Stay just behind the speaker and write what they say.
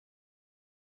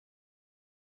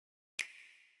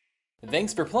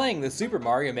Thanks for playing the Super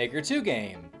Mario Maker 2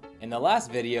 game! In the last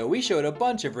video, we showed a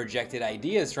bunch of rejected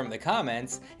ideas from the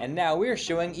comments, and now we're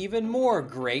showing even more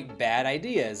great bad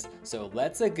ideas, so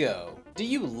let's-a go! Do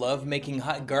you love making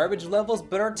hot garbage levels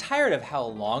but are tired of how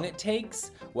long it takes?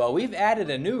 Well, we've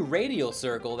added a new radial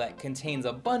circle that contains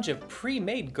a bunch of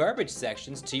pre-made garbage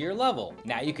sections to your level.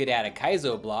 Now you could add a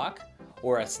Kaizo block,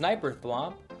 or a sniper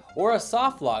thwomp, or a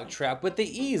soft log trap with the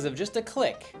ease of just a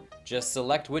click. Just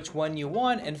select which one you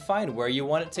want and find where you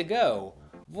want it to go.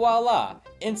 Voila!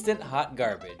 Instant hot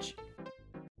garbage.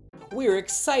 We're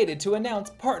excited to announce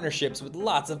partnerships with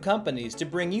lots of companies to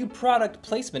bring you product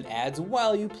placement ads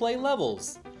while you play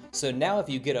levels. So now if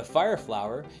you get a fire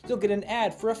flower, you'll get an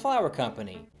ad for a flower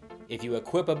company. If you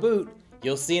equip a boot,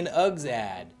 you'll see an Uggs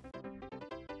ad.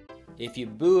 If you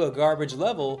boo a garbage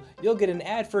level, you'll get an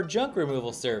ad for junk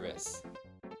removal service.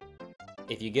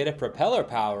 If you get a propeller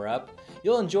power-up,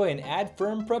 you'll enjoy an ad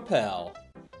from Propel.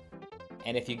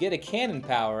 And if you get a cannon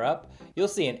power-up, you'll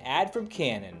see an ad from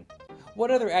Canon.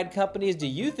 What other ad companies do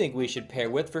you think we should pair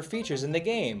with for features in the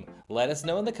game? Let us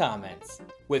know in the comments.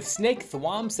 With snake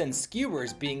thwomps and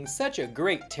skewers being such a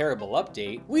great terrible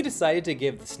update, we decided to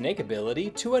give the snake ability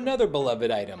to another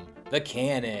beloved item, the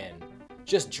cannon.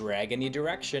 Just drag any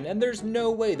direction and there's no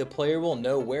way the player will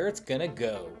know where it's gonna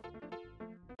go.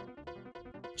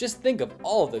 Just think of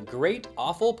all the great,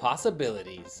 awful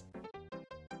possibilities.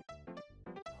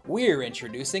 We're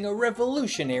introducing a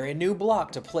revolutionary new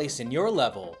block to place in your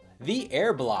level, the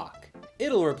air block.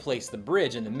 It'll replace the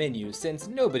bridge in the menu since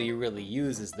nobody really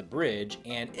uses the bridge,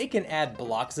 and it can add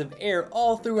blocks of air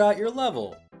all throughout your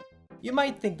level. You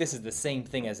might think this is the same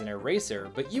thing as an eraser,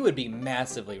 but you would be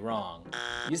massively wrong.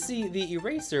 You see, the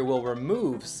eraser will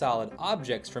remove solid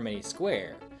objects from any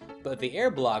square, but the air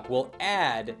block will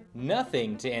add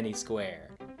nothing to any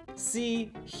square.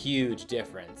 See? Huge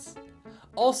difference.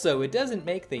 Also, it doesn't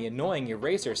make the annoying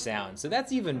eraser sound, so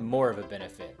that's even more of a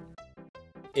benefit.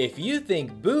 If you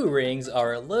think boo rings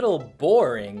are a little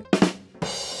boring,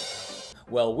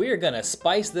 well, we're gonna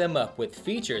spice them up with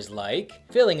features like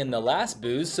filling in the last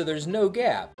boos so there's no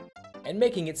gap, and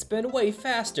making it spin way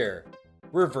faster,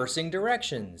 reversing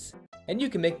directions, and you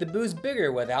can make the boos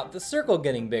bigger without the circle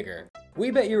getting bigger. We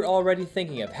bet you're already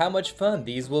thinking of how much fun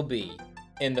these will be.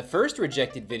 In the first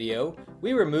rejected video,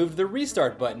 we removed the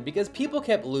restart button because people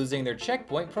kept losing their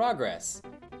checkpoint progress.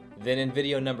 Then in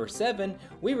video number 7,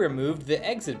 we removed the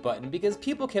exit button because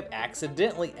people kept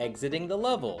accidentally exiting the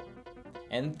level.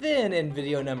 And then in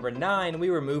video number 9, we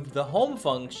removed the home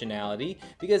functionality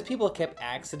because people kept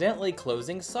accidentally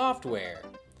closing software.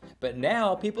 But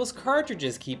now people's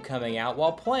cartridges keep coming out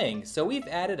while playing, so we've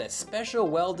added a special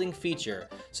welding feature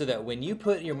so that when you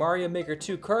put your Mario Maker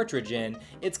 2 cartridge in,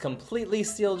 it's completely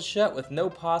sealed shut with no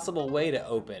possible way to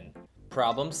open.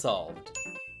 Problem solved.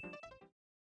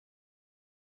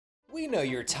 We know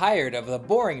you're tired of the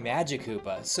boring Magic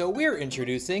Koopa, so we're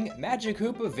introducing Magic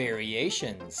Koopa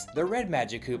Variations. The red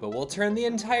Magic Koopa will turn the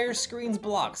entire screen's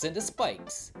blocks into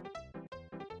spikes.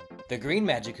 The green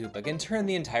Magic Koopa can turn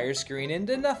the entire screen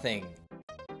into nothing.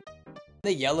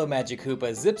 The yellow Magic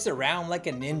Koopa zips around like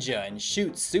a ninja and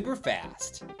shoots super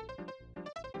fast.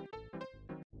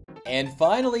 And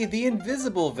finally, the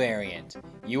invisible variant.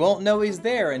 You won't know he's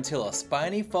there until a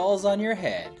spiny falls on your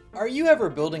head. Are you ever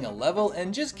building a level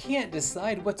and just can't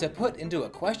decide what to put into a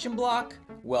question block?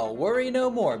 Well, worry no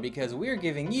more because we're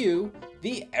giving you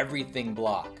the everything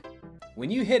block.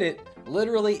 When you hit it,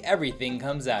 literally everything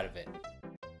comes out of it.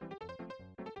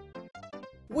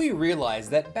 We realize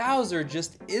that Bowser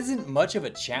just isn't much of a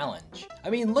challenge. I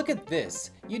mean, look at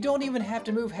this. You don't even have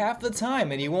to move half the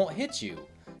time and he won't hit you.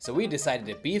 So we decided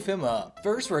to beef him up.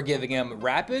 First, we're giving him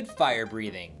rapid fire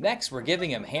breathing. Next, we're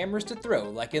giving him hammers to throw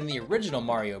like in the original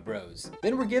Mario Bros.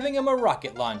 Then we're giving him a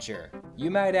rocket launcher. You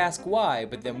might ask why,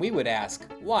 but then we would ask,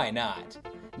 why not?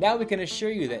 Now we can assure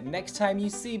you that next time you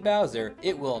see Bowser,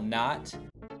 it will not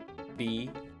be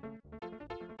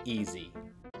easy.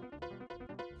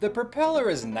 The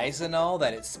propeller is nice and all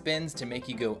that it spins to make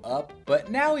you go up, but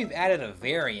now we've added a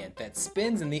variant that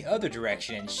spins in the other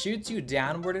direction and shoots you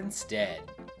downward instead.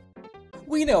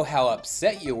 We know how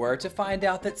upset you were to find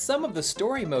out that some of the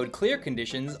story mode clear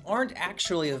conditions aren't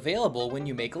actually available when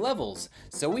you make levels,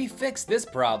 so we fixed this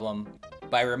problem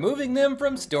by removing them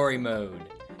from story mode.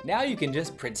 Now you can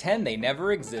just pretend they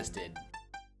never existed.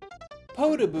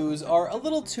 Podoboos are a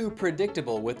little too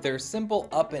predictable with their simple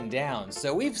up and down,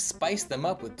 so we've spiced them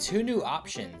up with 2 new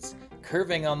options,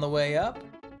 curving on the way up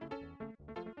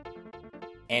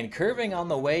and curving on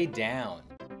the way down.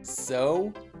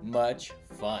 So much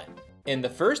fun. In the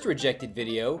first rejected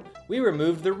video, we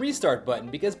removed the restart button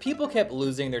because people kept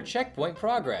losing their checkpoint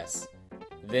progress.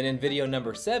 Then in video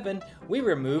number 7, we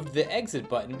removed the exit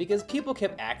button because people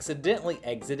kept accidentally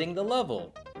exiting the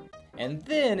level. And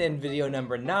then in video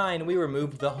number 9, we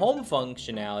removed the home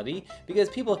functionality because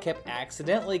people kept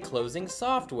accidentally closing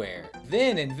software.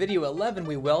 Then in video 11,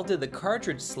 we welded the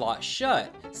cartridge slot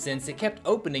shut since it kept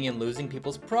opening and losing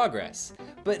people's progress.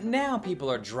 But now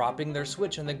people are dropping their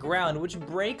Switch on the ground, which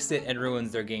breaks it and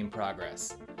ruins their game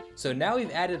progress. So now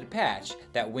we've added a patch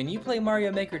that when you play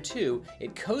Mario Maker 2,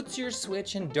 it coats your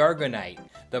Switch in Dargonite,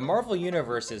 the Marvel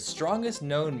Universe's strongest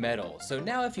known metal. So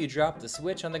now if you drop the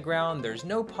Switch on the ground, there's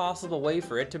no possible way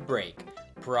for it to break.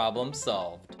 Problem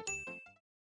solved.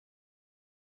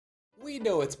 We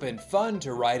know it's been fun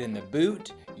to ride in the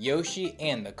boot, Yoshi,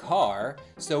 and the car,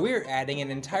 so we're adding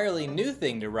an entirely new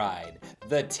thing to ride,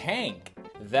 the tank.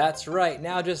 That's right,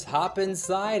 now just hop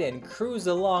inside and cruise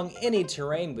along any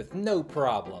terrain with no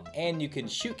problem. And you can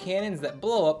shoot cannons that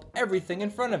blow up everything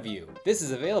in front of you. This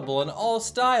is available in all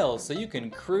styles, so you can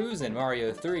cruise in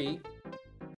Mario 3,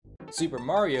 Super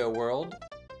Mario World,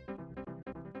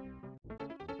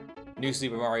 New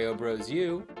Super Mario Bros.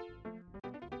 U,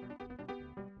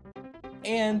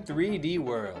 and 3D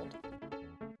World.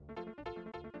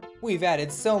 We've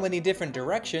added so many different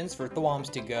directions for thwomps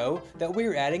to go that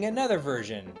we're adding another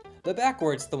version, the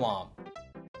backwards thwomp.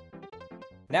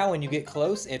 Now when you get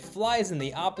close, it flies in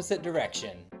the opposite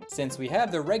direction. Since we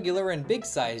have the regular and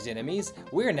big-sized enemies,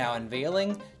 we're now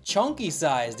unveiling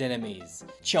chunky-sized enemies.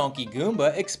 Chunky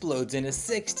Goomba explodes into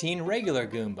 16 regular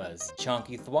Goombas.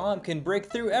 Chunky Thwomp can break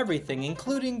through everything,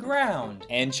 including ground.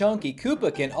 And Chunky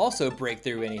Koopa can also break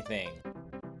through anything.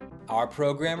 Our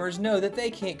programmers know that they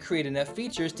can't create enough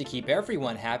features to keep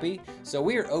everyone happy, so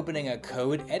we're opening a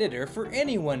code editor for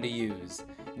anyone to use.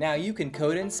 Now you can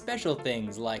code in special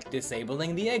things like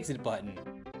disabling the exit button,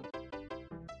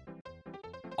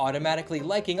 automatically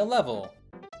liking a level,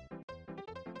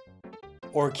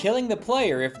 or killing the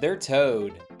player if they're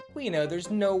Toad. We know there's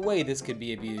no way this could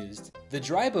be abused. The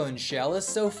Drybones shell is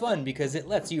so fun because it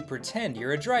lets you pretend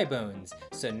you're a Drybones.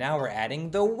 So now we're adding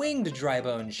the Winged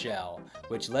Drybones shell,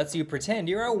 which lets you pretend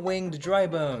you're a winged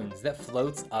Drybones that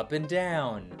floats up and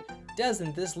down.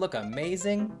 Doesn't this look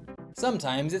amazing?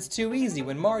 Sometimes it's too easy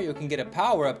when Mario can get a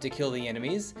power-up to kill the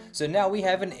enemies, so now we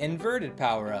have an inverted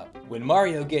power-up. When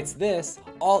Mario gets this,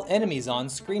 all enemies on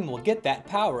screen will get that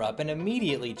power-up and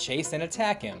immediately chase and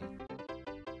attack him.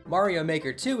 Mario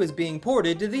Maker 2 is being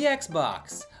ported to the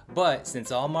Xbox, but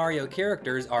since all Mario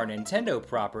characters are Nintendo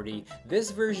property,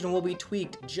 this version will be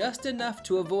tweaked just enough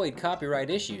to avoid copyright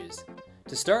issues.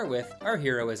 To start with, our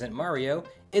hero isn't Mario,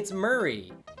 it's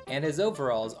Murray, and his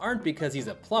overalls aren't because he's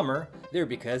a plumber, they're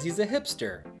because he's a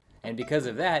hipster. And because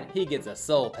of that, he gets a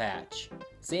soul patch.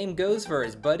 Same goes for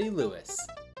his buddy Lewis.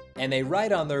 And they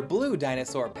ride on their blue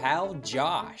dinosaur pal,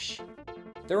 Josh.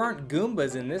 There aren't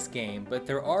Goombas in this game, but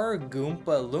there are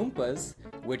Goompa Loompas,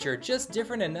 which are just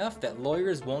different enough that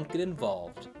lawyers won't get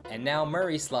involved. And now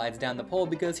Murray slides down the pole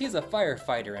because he's a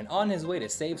firefighter and on his way to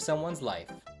save someone's life.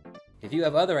 If you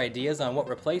have other ideas on what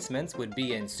replacements would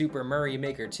be in Super Mario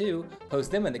Maker 2,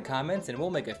 post them in the comments and we'll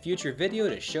make a future video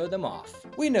to show them off.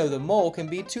 We know the mole can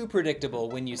be too predictable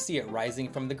when you see it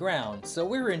rising from the ground, so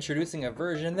we're introducing a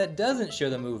version that doesn't show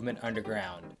the movement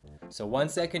underground. So 1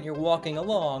 second you're walking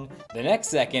along, the next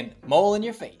second, mole in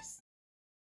your face.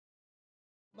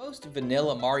 Most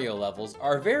vanilla Mario levels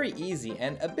are very easy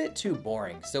and a bit too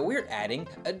boring, so we're adding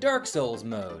a Dark Souls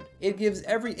mode. It gives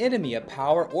every enemy a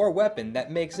power or weapon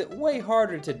that makes it way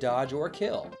harder to dodge or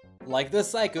kill. Like the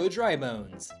Psycho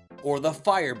Drybones, or the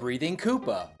fire-breathing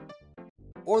Koopa,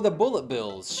 or the Bullet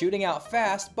Bills shooting out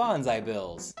fast Bonsai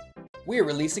Bills. We're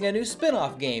releasing a new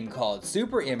spin-off game called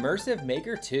Super Immersive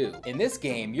Maker 2. In this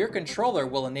game, your controller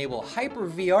will enable Hyper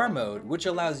VR mode, which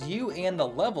allows you and the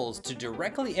levels to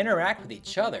directly interact with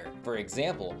each other. For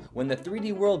example, when the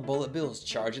 3D World Bullet Bills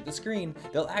charge at the screen,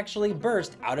 they'll actually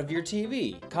burst out of your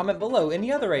TV. Comment below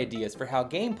any other ideas for how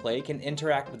gameplay can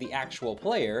interact with the actual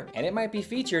player, and it might be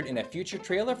featured in a future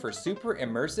trailer for Super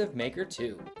Immersive Maker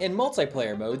 2. In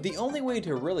multiplayer mode, the only way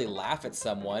to really laugh at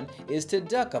someone is to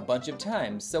duck a bunch of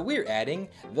times, so we're adding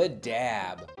the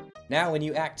dab. Now when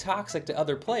you act toxic to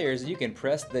other players, you can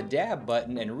press the dab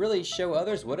button and really show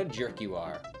others what a jerk you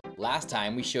are. Last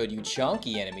time we showed you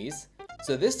chunky enemies,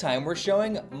 so this time we're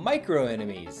showing micro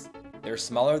enemies. They're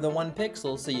smaller than 1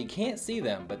 pixel, so you can't see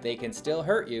them, but they can still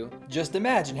hurt you. Just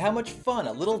imagine how much fun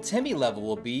a little Timmy level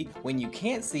will be when you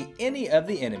can't see any of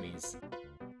the enemies.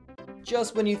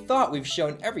 Just when you thought we've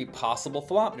shown every possible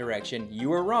thwomp direction, you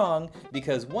were wrong,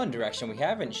 because one direction we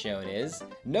haven't shown is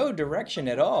no direction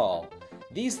at all.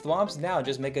 These thwomps now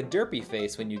just make a derpy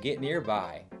face when you get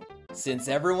nearby. Since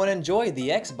everyone enjoyed the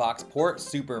Xbox port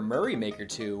Super Mario Maker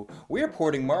 2, we're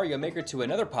porting Mario Maker to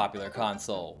another popular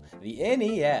console, the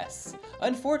NES.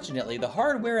 Unfortunately, the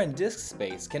hardware and disk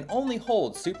space can only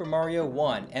hold Super Mario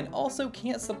 1 and also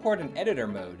can't support an editor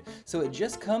mode, so it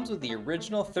just comes with the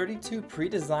original 32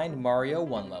 pre-designed Mario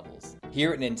 1 levels.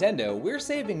 Here at Nintendo, we're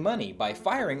saving money by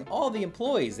firing all the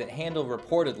employees that handle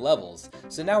reported levels,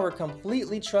 so now we're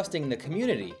completely trusting the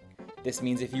community. This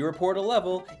means if you report a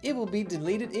level, it will be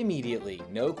deleted immediately,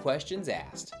 no questions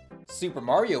asked. Super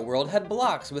Mario World had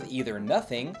blocks with either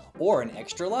nothing or an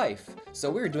extra life, so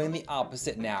we're doing the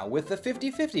opposite now with the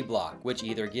 50-50 block, which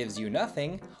either gives you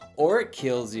nothing or it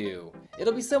kills you.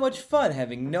 It'll be so much fun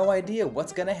having no idea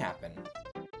what's gonna happen.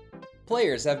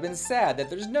 Players have been sad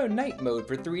that there's no night mode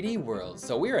for 3D World,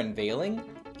 so we're unveiling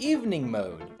Evening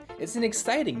Mode. It's an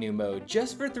exciting new mode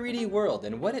just for 3D World,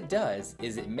 and what it does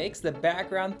is it makes the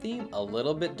background theme a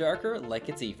little bit darker like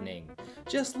it's evening.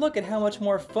 Just look at how much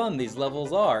more fun these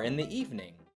levels are in the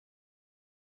evening.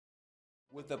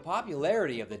 With the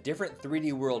popularity of the different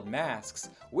 3D World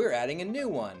masks, we're adding a new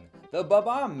one, the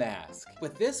Ba-Bomb mask.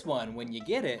 With this one, when you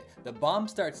get it, the bomb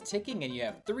starts ticking and you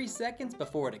have 3 seconds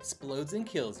before it explodes and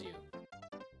kills you.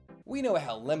 We know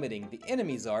how limiting the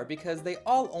enemies are because they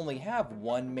all only have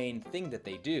one main thing that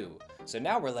they do. So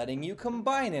now we're letting you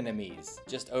combine enemies.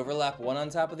 Just overlap one on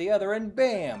top of the other and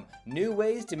bam! New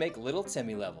ways to make Little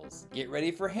Timmy levels. Get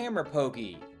ready for Hammer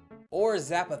Pokey, or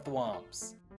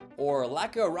Zappathwomps, or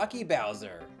Lacko Rocky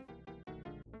Bowser.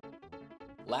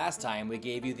 Last time we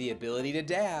gave you the ability to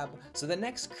dab, so the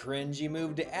next cringy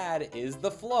move to add is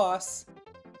the floss.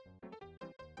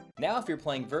 Now if you're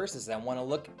playing Versus and want to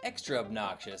look extra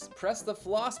obnoxious, press the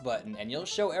floss button and you'll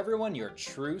show everyone your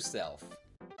true self.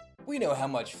 We know how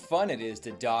much fun it is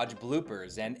to dodge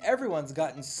bloopers, and everyone's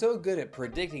gotten so good at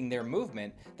predicting their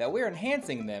movement that we're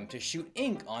enhancing them to shoot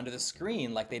ink onto the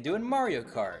screen like they do in Mario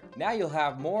Kart. Now you'll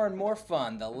have more and more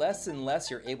fun the less and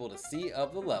less you're able to see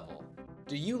of the level.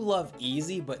 Do you love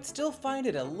easy but still find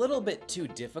it a little bit too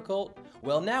difficult?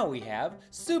 Well, now we have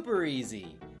Super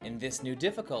Easy. In this new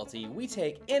difficulty, we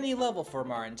take any level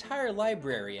from our entire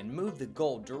library and move the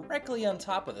gold directly on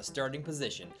top of the starting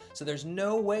position, so there's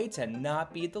no way to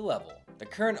not beat the level. The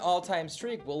current all-time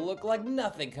streak will look like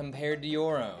nothing compared to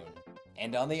your own.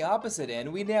 And on the opposite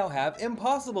end, we now have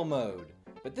Impossible Mode.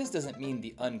 But this doesn't mean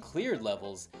the uncleared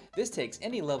levels. This takes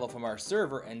any level from our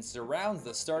server and surrounds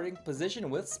the starting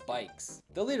position with spikes.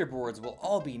 The leaderboards will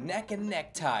all be neck and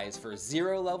neck ties for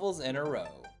 0 levels in a row.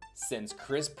 Since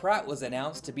Chris Pratt was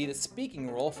announced to be the speaking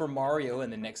role for Mario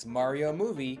in the next Mario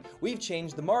movie, we've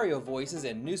changed the Mario voices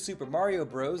in New Super Mario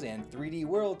Bros. And 3D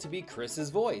World to be Chris's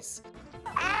voice.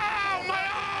 Ow, my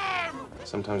arm!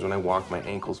 Sometimes when I walk, my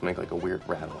ankles make like a weird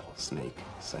rattle, snake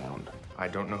sound. I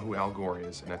don't know who Al Gore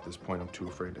is, and at this point I'm too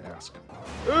afraid to ask.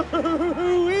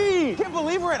 Can't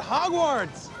believe we're at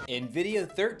Hogwarts! In video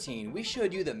 13, we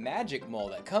showed you the magic mole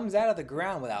that comes out of the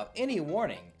ground without any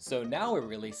warning. So now we're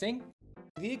releasing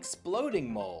the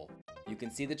exploding mole. You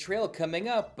can see the trail coming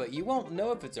up, but you won't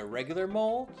know if it's a regular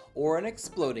mole or an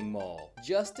exploding mole.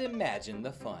 Just imagine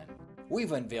the fun.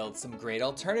 We've unveiled some great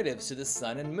alternatives to the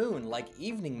sun and moon like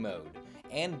evening mode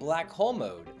and black hole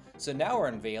mode. So now we're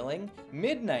unveiling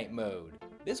midnight mode.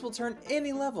 This will turn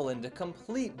any level into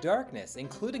complete darkness,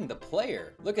 including the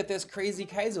player. Look at this crazy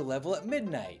Kaizo level at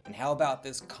midnight. And how about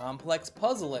this complex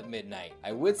puzzle at midnight?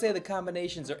 I would say the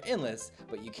combinations are endless,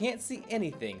 but you can't see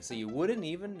anything, so you wouldn't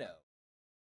even know.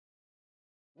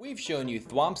 We've shown you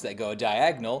thwomps that go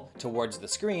diagonal towards the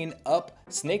screen, up,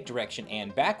 snake direction,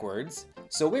 and backwards.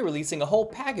 So we're releasing a whole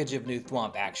package of new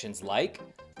thwomp actions like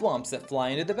thwomps that fly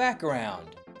into the background,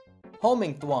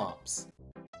 homing thwomps,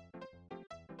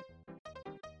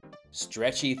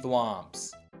 stretchy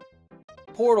thwomps,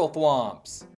 portal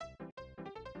thwomps,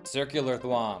 circular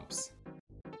thwomps,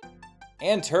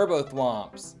 and turbo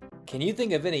thwomps. Can you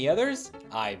think of any others?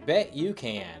 I bet you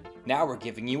can. Now we're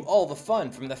giving you all the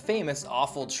fun from the famous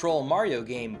awful troll Mario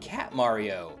game Cat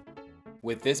Mario.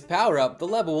 With this power-up, the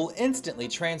level will instantly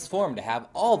transform to have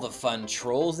all the fun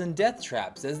trolls and death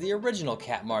traps as the original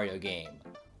Cat Mario game.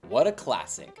 What a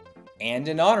classic. And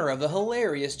in honor of the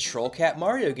hilarious Troll Cat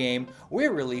Mario game,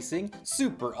 we're releasing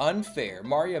Super Unfair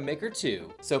Mario Maker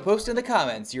 2. So post in the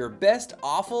comments your best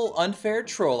awful unfair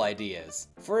troll ideas.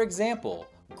 For example,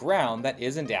 ground that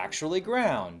isn't actually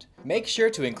ground. Make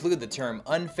sure to include the term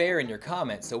unfair in your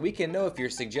comments so we can know if you're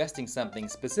suggesting something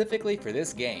specifically for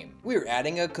this game. We're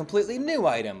adding a completely new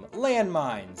item,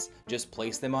 landmines. Just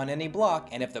place them on any block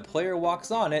and if the player walks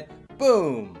on it,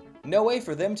 boom! No way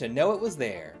for them to know it was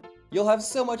there. You'll have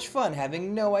so much fun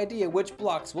having no idea which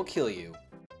blocks will kill you.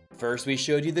 First we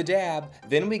showed you the dab,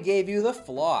 then we gave you the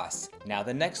floss. Now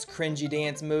the next cringy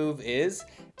dance move is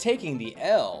taking the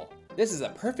L. This is a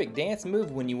perfect dance move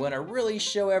when you want to really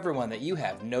show everyone that you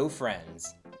have no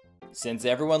friends. Since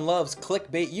everyone loves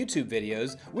clickbait YouTube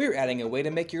videos, we're adding a way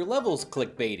to make your levels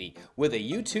clickbaity with a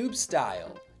YouTube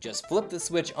style. Just flip the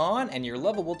switch on and your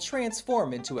level will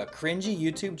transform into a cringy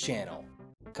YouTube channel,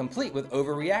 complete with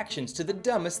overreactions to the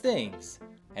dumbest things.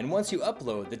 And once you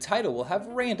upload, the title will have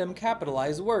random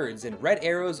capitalized words and red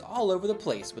arrows all over the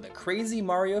place with a crazy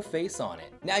Mario face on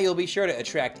it. Now you'll be sure to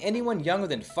attract anyone younger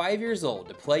than 5 years old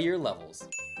to play your levels.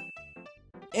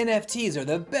 NFTs are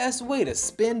the best way to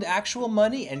spend actual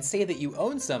money and say that you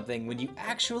own something when you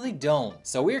actually don't.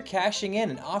 So we're cashing in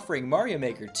and offering Mario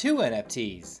Maker 2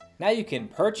 NFTs. Now you can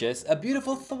purchase a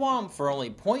beautiful thwomp for only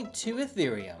 0.2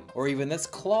 Ethereum, or even this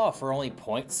claw for only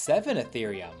 0.7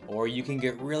 Ethereum, or you can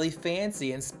get really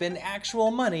fancy and spend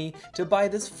actual money to buy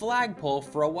this flagpole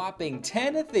for a whopping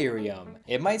 10 Ethereum.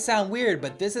 It might sound weird,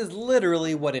 but this is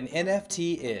literally what an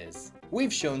NFT is.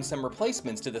 We've shown some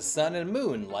replacements to the sun and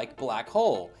moon like black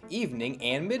hole, evening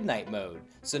and midnight mode,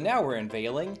 so now we're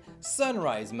unveiling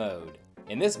sunrise mode.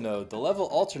 In this mode, the level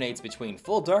alternates between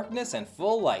full darkness and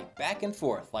full light, back and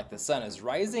forth like the sun is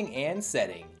rising and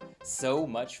setting. So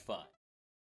much fun.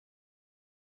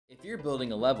 If you're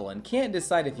building a level and can't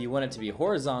decide if you want it to be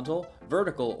horizontal,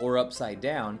 vertical, or upside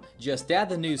down, just add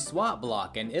the new swap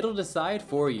block and it'll decide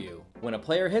for you. When a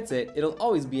player hits it, it'll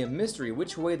always be a mystery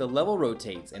which way the level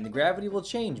rotates, and the gravity will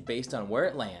change based on where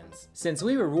it lands. Since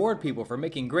we reward people for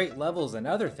making great levels and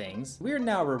other things, we're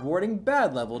now rewarding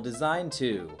bad level design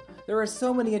too. There are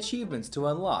so many achievements to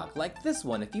unlock, like this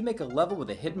one if you make a level with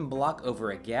a hidden block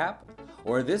over a gap,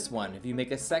 or this one if you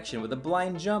make a section with a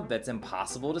blind jump that's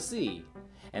impossible to see,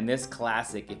 and this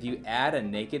classic if you add a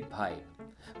naked pipe.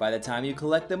 By the time you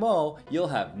collect them all, you'll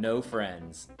have no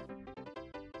friends.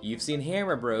 You've seen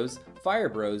Hammer Bros, Fire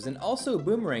Bros, and also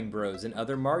Boomerang Bros in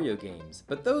other Mario games,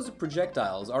 but those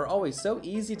projectiles are always so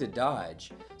easy to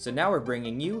dodge, so now we're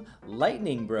bringing you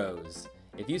Lightning Bros.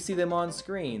 If you see them on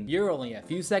screen, you're only a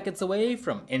few seconds away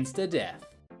from insta-death.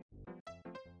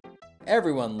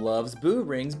 Everyone loves boo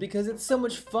rings because it's so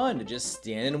much fun to just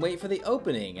stand and wait for the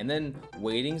opening and then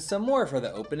waiting some more for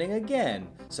the opening again.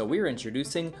 So we're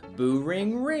introducing boo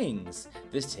ring rings.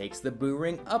 This takes the boo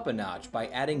ring up a notch by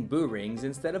adding boo rings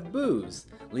instead of boos,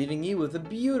 leaving you with a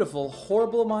beautiful,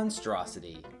 horrible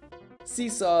monstrosity.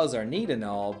 Seesaws are neat and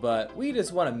all, but we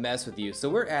just want to mess with you, so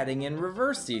we're adding in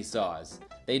reverse seesaws.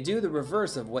 They do the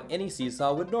reverse of what any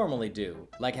seesaw would normally do.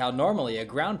 Like how normally a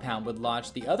ground pound would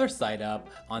launch the other side up,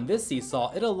 on this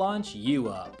seesaw it'll launch you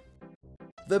up.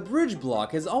 The bridge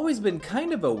block has always been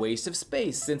kind of a waste of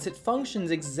space since it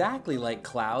functions exactly like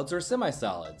clouds or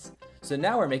semisolids. So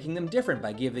now we're making them different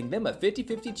by giving them a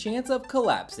 50-50 chance of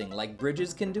collapsing like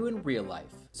bridges can do in real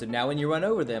life. So now when you run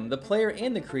over them, the player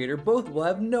and the creator both will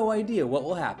have no idea what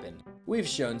will happen. We've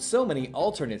shown so many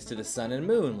alternates to the sun and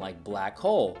moon like black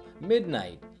hole,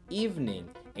 midnight, evening,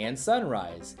 and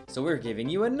sunrise, so we're giving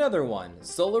you another one,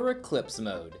 solar eclipse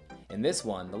mode. In this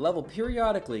one, the level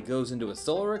periodically goes into a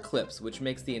solar eclipse which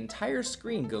makes the entire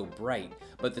screen go bright,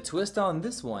 but the twist on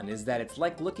this one is that it's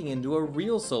like looking into a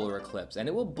real solar eclipse and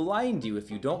it will blind you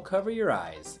if you don't cover your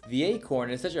eyes. The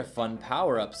acorn is such a fun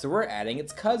power-up, so we're adding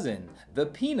its cousin, the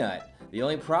peanut. The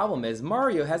only problem is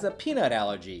Mario has a peanut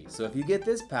allergy, so if you get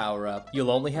this power-up,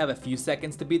 you'll only have a few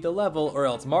seconds to beat the level or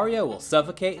else Mario will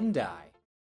suffocate and die.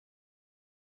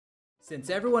 Since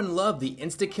everyone loved the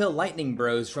insta-kill lightning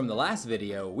bros from the last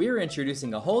video, we're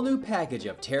introducing a whole new package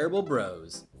of terrible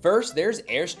bros. First, there's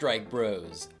airstrike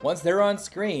bros. Once they're on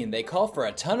screen, they call for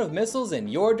a ton of missiles in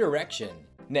your direction.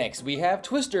 Next, we have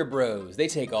twister bros. They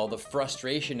take all the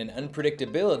frustration and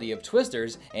unpredictability of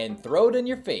twisters and throw it in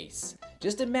your face.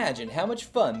 Just imagine how much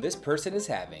fun this person is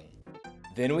having.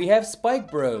 Then we have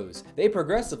spike bros. They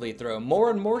progressively throw more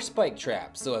and more spike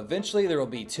traps, so eventually there will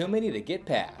be too many to get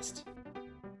past.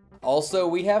 Also,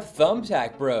 we have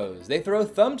thumbtack bros. They throw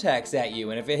thumbtacks at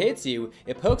you, and if it hits you,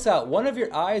 it pokes out one of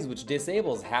your eyes, which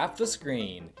disables half the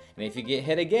screen. And if you get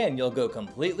hit again, you'll go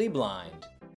completely blind.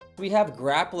 We have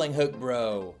grappling hook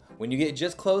bro. When you get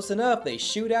just close enough, they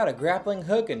shoot out a grappling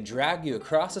hook and drag you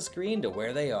across the screen to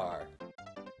where they are.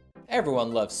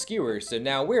 Everyone loves skewers, so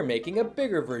now we're making a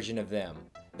bigger version of them.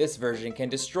 This version can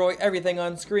destroy everything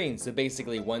on screen, so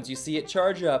basically once you see it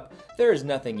charge up, there is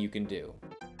nothing you can do.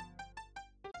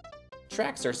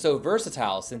 Tracks are so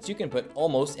versatile since you can put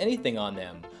almost anything on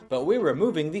them, but we're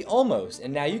removing the almost,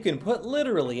 and now you can put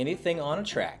literally anything on a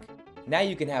track. Now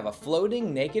you can have a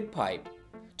floating naked pipe,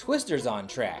 twisters on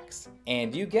tracks,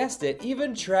 and you guessed it,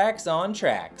 even tracks on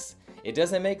tracks. It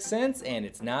doesn't make sense and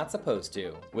it's not supposed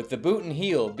to. With the boot and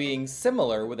heel being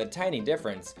similar with a tiny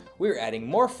difference, we're adding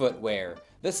more footwear,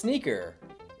 the sneaker.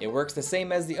 It works the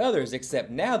same as the others,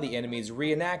 except now the enemies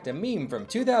reenact a meme from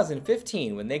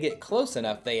 2015. When they get close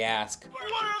enough, they ask, "What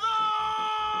are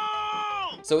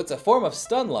those?" So it's a form of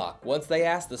stun lock. Once they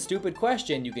ask the stupid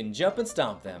question, you can jump and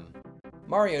stomp them.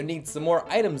 Mario needs some more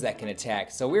items that can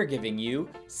attack, so we're giving you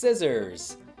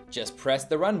scissors. Just press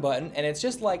the run button and it's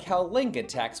just like how Link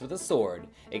attacks with a sword.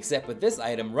 Except with this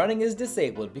item, running is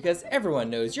disabled because everyone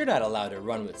knows you're not allowed to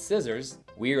run with scissors.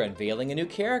 We're unveiling a new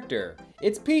character.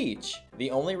 It's Peach.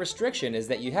 The only restriction is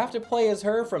that you have to play as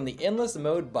her from the Endless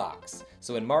Mode box.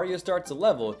 So when Mario starts a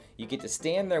level, you get to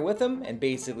stand there with him and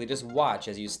basically just watch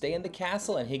as you stay in the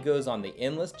castle and he goes on the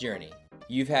endless journey.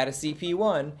 You've had a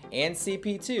CP1 and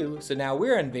CP2, so now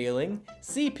we're unveiling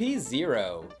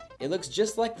CP0. It looks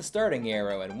just like the starting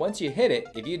arrow, and once you hit it,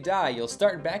 if you die, you'll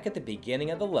start back at the beginning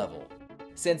of the level.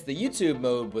 Since the YouTube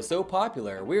mode was so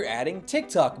popular, we're adding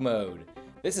TikTok mode.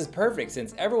 This is perfect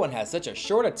since everyone has such a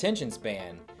short attention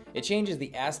span. It changes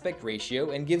the aspect ratio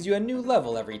and gives you a new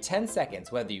level every 10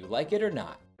 seconds, whether you like it or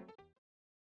not.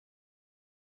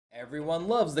 Everyone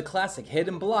loves the classic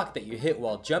hidden block that you hit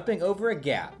while jumping over a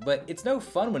gap, but it's no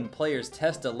fun when players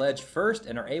test a ledge first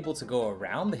and are able to go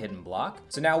around the hidden block.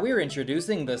 So now we're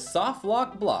introducing the soft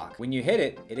lock block. When you hit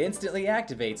it, it instantly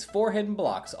activates 4 hidden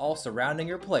blocks all surrounding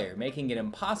your player, making it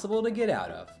impossible to get out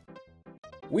of.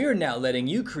 We are now letting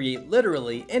you create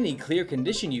literally any clear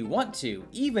condition you want to,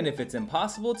 even if it's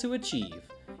impossible to achieve.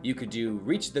 You could do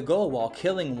reach the goal while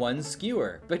killing one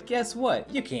skewer, but guess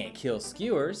what? You can't kill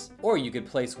skewers. Or you could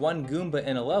place one Goomba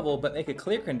in a level but make a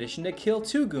clear condition to kill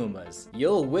 2 Goombas.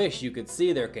 You'll wish you could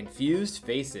see their confused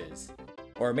faces.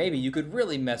 Or maybe you could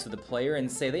really mess with the player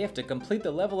and say they have to complete the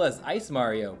level as Ice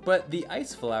Mario, but the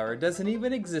Ice Flower doesn't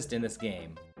even exist in this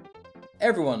game.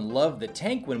 Everyone loved the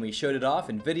tank when we showed it off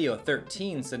in video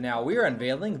 13, so now we're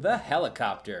unveiling the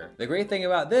helicopter. The great thing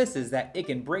about this is that it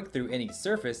can break through any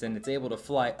surface and it's able to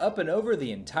fly up and over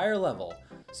the entire level.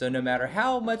 So no matter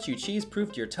how much you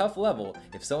cheese-proofed your tough level,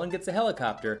 if someone gets a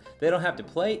helicopter, they don't have to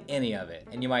play any of it.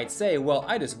 And you might say, well,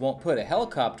 I just won't put a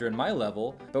helicopter in my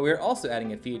level, but we're also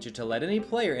adding a feature to let any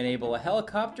player enable a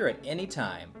helicopter at any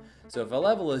time. So if a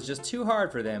level is just too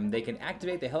hard for them, they can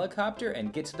activate the helicopter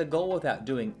and get to the goal without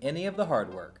doing any of the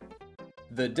hard work.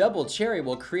 The double cherry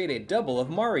will create a double of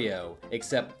Mario,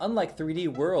 except unlike 3D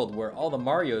World where all the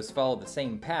Marios follow the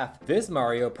same path, this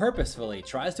Mario purposefully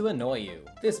tries to annoy you.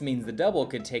 This means the double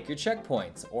could take your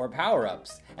checkpoints or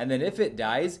power-ups, and then if it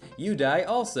dies, you die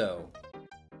also.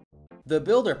 The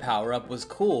Builder power-up was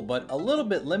cool, but a little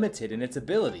bit limited in its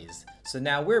abilities, so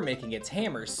now we're making its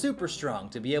hammer super strong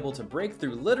to be able to break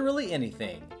through literally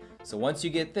anything. So once you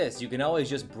get this, you can always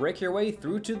just break your way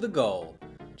through to the goal.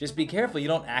 Just be careful you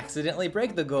don't accidentally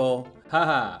break the goal.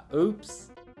 Haha, oops.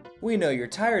 We know you're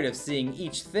tired of seeing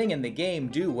each thing in the game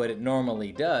do what it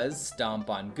normally does, stomp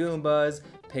on Goombas,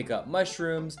 pick up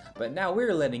mushrooms, but now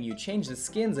we're letting you change the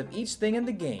skins of each thing in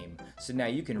the game, so now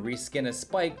you can reskin a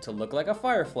Spike to look like a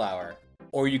fire flower.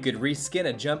 Or you could reskin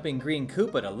a jumping green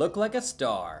Koopa to look like a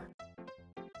star.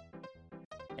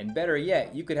 And better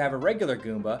yet, you could have a regular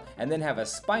Goomba and then have a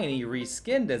Spiny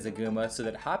reskinned as a Goomba so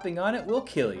that hopping on it will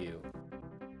kill you.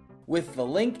 With the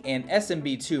Link and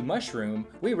SMB2 mushroom,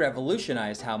 we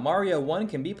revolutionized how Mario 1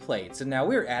 can be played, so now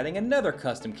we're adding another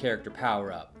custom character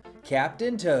power-up.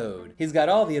 Captain Toad. He's got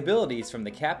all the abilities from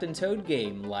the Captain Toad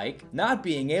game, like not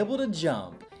being able to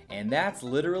jump, and that's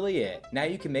literally it. Now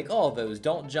you can make all those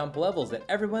don't jump levels that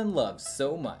everyone loves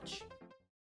so much.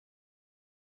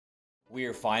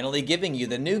 We're finally giving you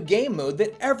the new game mode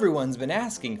that everyone's been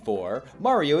asking for,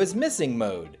 Mario is Missing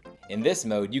mode. In this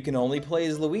mode, you can only play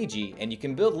as Luigi, and you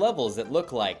can build levels that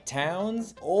look like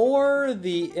towns or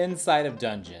the inside of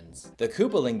dungeons. The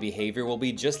Koopaling behavior will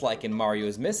be just like in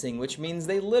Mario's Missing, which means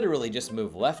they literally just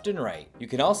move left and right. You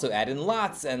can also add in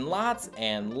lots and lots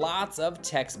and lots of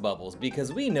text bubbles,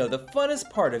 because we know the funnest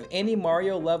part of any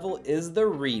Mario level is the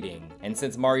reading. And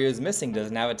since Mario's Missing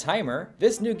doesn't have a timer,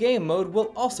 this new game mode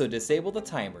will also disable the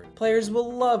timer. Players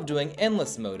will love doing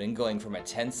endless mode and going from a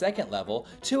 10-second level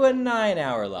to a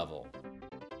 9-hour level.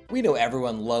 We know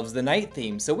everyone loves the night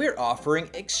theme, so we're offering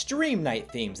extreme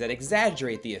night themes that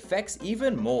exaggerate the effects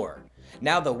even more.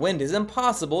 Now the wind is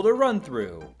impossible to run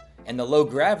through, and the low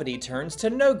gravity turns to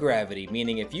no gravity,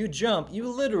 meaning if you jump, you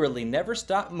literally never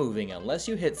stop moving unless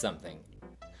you hit something.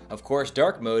 Of course,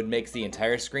 dark mode makes the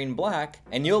entire screen black,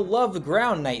 and you'll love the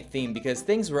ground night theme because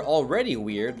things were already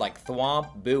weird like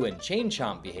thwomp, boo, and chain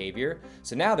chomp behavior,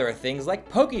 so now there are things like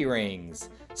pokey rings,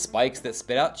 spikes that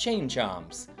spit out chain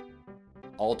chomps,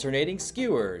 alternating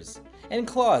skewers, and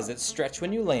claws that stretch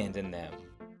when you land in them.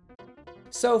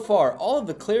 So far, all of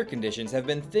the clear conditions have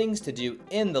been things to do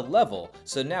in the level,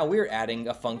 so now we're adding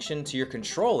a function to your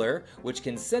controller which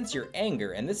can sense your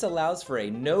anger, and this allows for a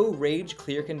no rage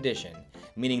clear condition,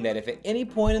 meaning that if at any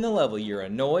point in the level you're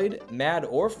annoyed, mad,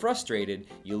 or frustrated,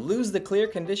 you lose the clear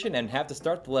condition and have to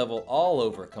start the level all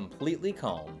over completely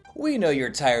calm. We know you're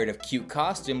tired of cute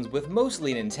costumes with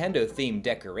mostly Nintendo themed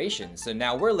decorations, so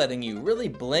now we're letting you really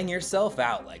bling yourself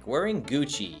out like wearing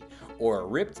Gucci, or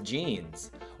ripped jeans,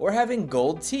 or having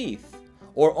gold teeth,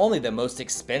 or only the most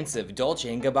expensive Dolce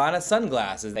 & Gabbana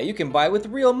sunglasses that you can buy with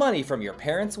real money from your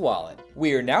parents' wallet.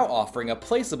 We are now offering a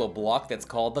placeable block that's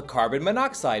called the carbon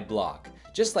monoxide block.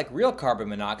 Just like real carbon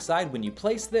monoxide, when you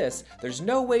place this, there's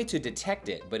no way to detect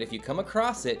it, but if you come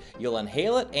across it, you'll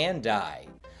inhale it and die.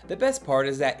 The best part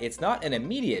is that it's not an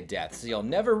immediate death, so you'll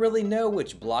never really know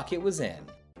which block it was in.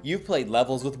 You've played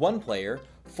levels with 1 player,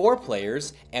 4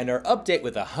 players, and our update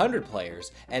with 100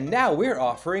 players, and now we're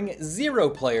offering 0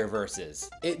 player versus.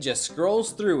 It just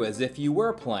scrolls through as if you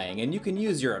were playing, and you can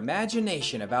use your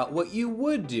imagination about what you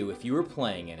would do if you were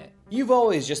playing in it. You've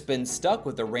always just been stuck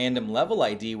with a random level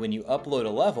ID when you upload a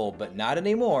level, but not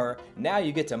anymore. Now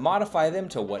you get to modify them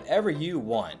to whatever you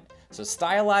want. So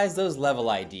stylize those level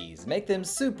IDs, make them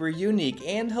super unique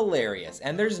and hilarious,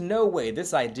 and there's no way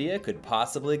this idea could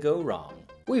possibly go wrong.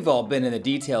 We've all been in the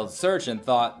detailed search and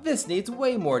thought, this needs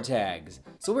way more tags.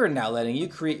 So we're now letting you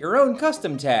create your own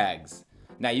custom tags.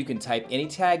 Now you can type any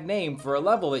tag name for a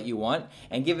level that you want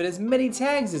and give it as many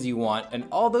tags as you want, and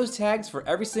all those tags for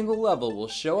every single level will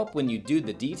show up when you do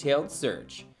the detailed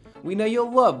search. We know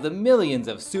you'll love the millions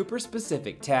of super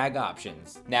specific tag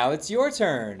options. Now it's your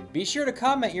turn. Be sure to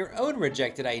comment your own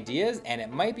rejected ideas and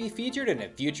it might be featured in a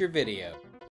future video.